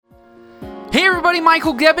everybody,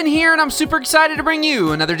 Michael Gebbin here, and I'm super excited to bring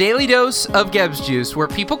you another daily dose of GEBBS juice where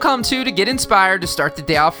people come to get inspired to start the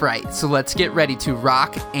day off right. So let's get ready to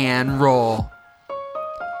rock and roll.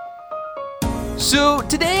 So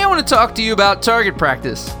today I want to talk to you about target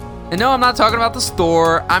practice. And no, I'm not talking about the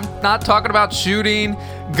store. I'm not talking about shooting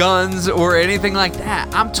guns or anything like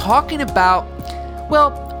that. I'm talking about,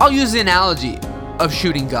 well, I'll use the analogy of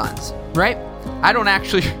shooting guns, right? I don't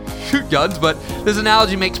actually shoot guns, but this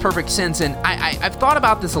analogy makes perfect sense, and I've thought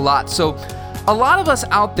about this a lot. So a lot of us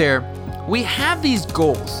out there, we have these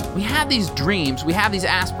goals, we have these dreams, we have these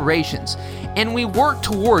aspirations, and we work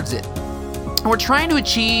towards it. And we're trying to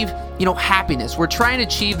achieve, happiness. We're trying to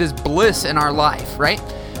achieve this bliss in our life, right?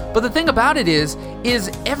 But the thing about it is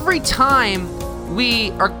every time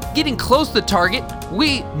we are getting close to the target,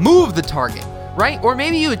 we move the target, right? Or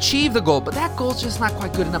maybe you achieve the goal, but that goal's just not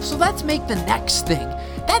quite good enough. So let's make the next thing.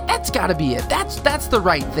 That's got to be it. That's the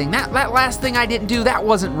right thing. That last thing I didn't do, that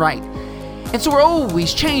wasn't right. And so we're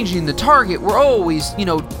always changing the target. We're always,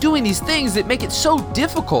 doing these things that make it so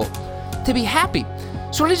difficult to be happy.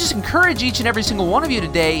 So what I just encourage each and every single one of you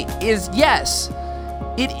today is, yes,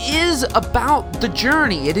 it is about the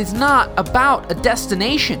journey. It is not about a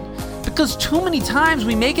destination. Because too many times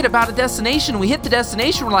we make it about a destination. We hit the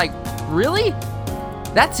destination, we're like, really?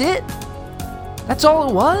 That's it? That's all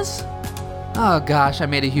it was? Oh gosh, I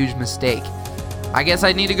made a huge mistake. I guess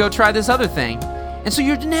I need to go try this other thing. And so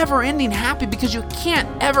you're never ending happy because you can't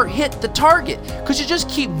ever hit the target because you just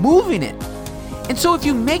keep moving it. And so if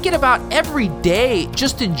you make it about every day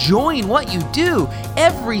just enjoying what you do,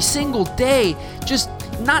 every single day, just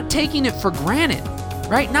not taking it for granted,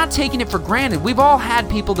 right? Not taking it for granted. We've all had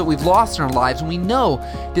people that we've lost in our lives, and we know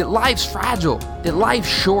that life's fragile, that life's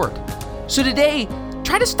short. So today,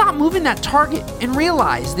 try to stop moving that target and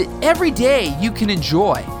realize that every day you can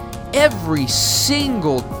enjoy. Every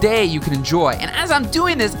single day you can enjoy. And as I'm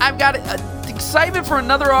doing this, I've got excitement for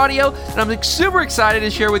another audio that I'm super excited to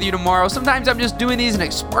share with you tomorrow. Sometimes I'm just doing these and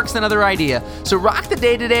it sparks another idea. So rock the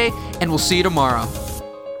day today, and we'll see you tomorrow.